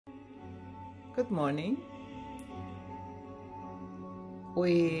Good morning.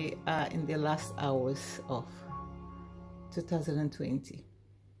 We are in the last hours of 2020.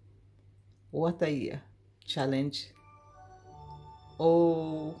 What a year. Challenge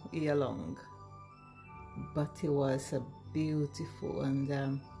all year long. But it was a beautiful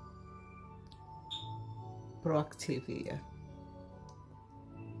and proactive year.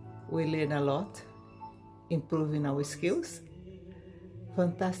 We learned a lot, improving our skills.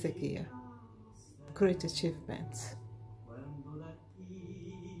 Fantastic year. Great achievements.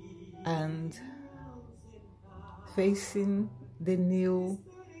 And facing the new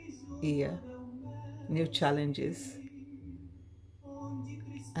year, new challenges,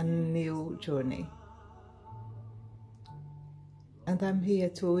 and new journey. And I'm here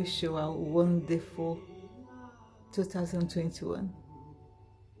to wish you a wonderful 2021,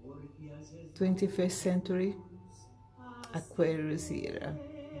 21st century Aquarius era.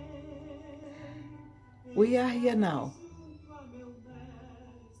 We are here now.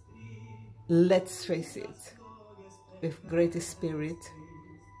 Let's face it, with great spirit,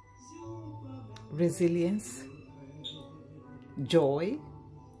 resilience, joy,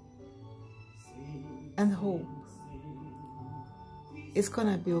 and hope. It's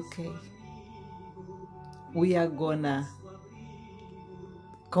gonna be okay. We are gonna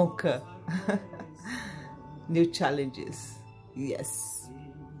conquer new challenges. Yes.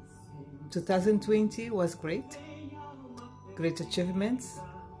 2020 was great. Great achievements.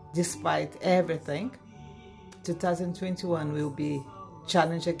 Despite everything, 2021 will be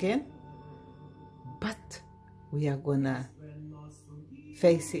challenge again, but we are gonna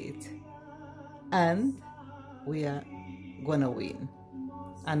face it and we are gonna win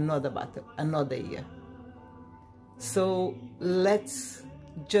another battle, another year. So let's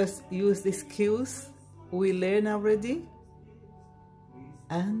just use the skills we learned already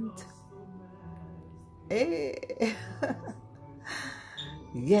and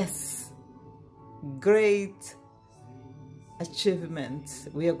yes, great achievements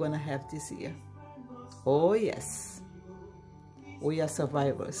we are gonna have this year. Oh yes, we are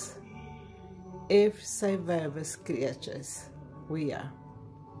survivors. If survivors creatures, we are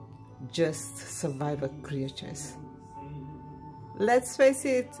just survivor creatures. Let's face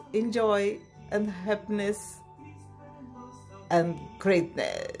it, enjoy and happiness and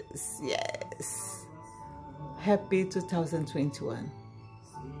greatness. Yes. Happy 2021.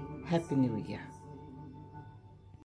 Happy New Year.